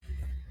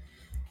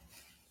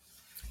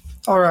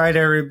All right,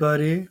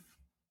 everybody.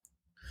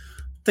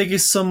 Thank you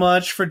so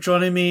much for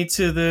joining me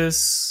to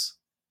this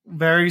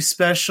very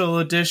special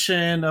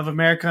edition of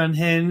America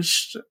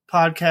Unhinged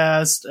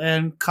podcast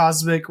and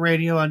Cosmic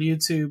Radio on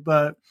YouTube.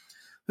 But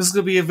this is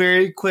going to be a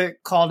very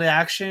quick call to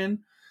action.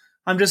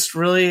 I'm just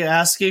really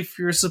asking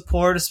for your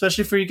support,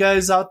 especially for you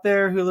guys out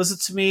there who listen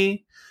to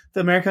me,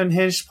 the America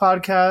Unhinged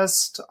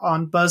podcast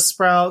on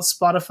Buzzsprout,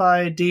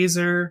 Spotify,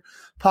 Deezer,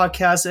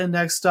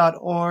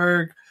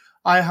 podcastindex.org,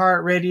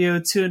 iHeartRadio,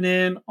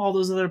 TuneIn, all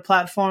those other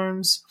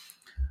platforms.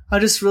 I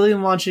just really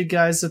want you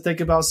guys to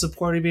think about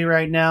supporting me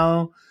right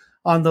now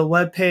on the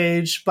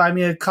webpage,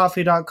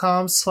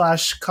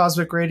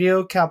 buymeacoffee.com/cosmic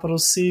radio, capital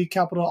C,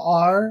 capital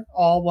R,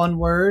 all one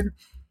word.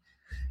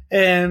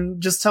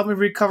 And just help me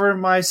recover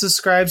my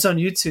subscribes on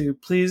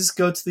YouTube. Please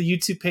go to the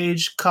YouTube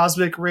page,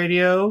 Cosmic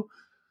Radio.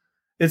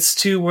 It's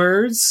two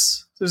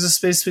words. There's a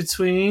space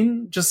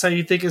between, just how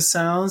you think it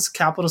sounds,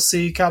 capital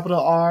C,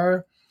 capital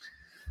R.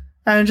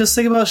 And just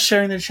think about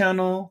sharing the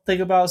channel.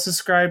 Think about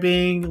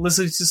subscribing,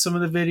 listening to some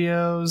of the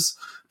videos.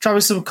 Drop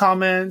me some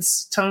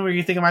comments. Tell me where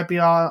you think it might be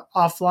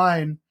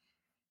offline.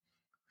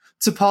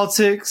 It's a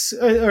politics,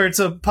 or it's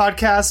a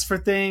podcast for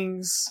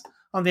things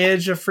on the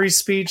edge of free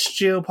speech,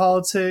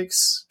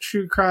 geopolitics,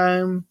 true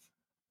crime.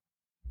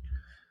 A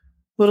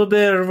little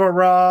bit of a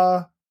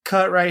raw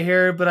cut right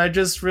here, but I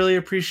just really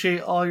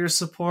appreciate all your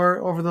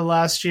support over the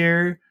last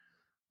year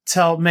to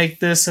help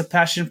make this a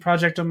passion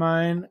project of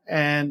mine.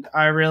 And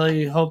I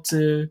really hope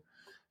to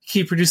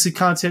keep producing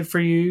content for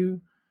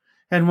you.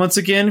 And once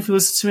again, if you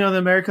listen to me on the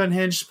America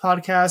Unhinged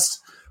podcast,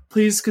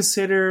 please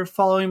consider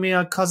following me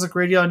on Cosmic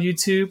Radio on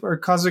YouTube or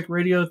Cosmic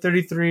Radio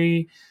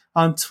 33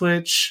 on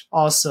Twitch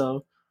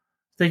also.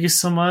 Thank you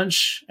so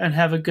much and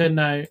have a good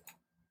night.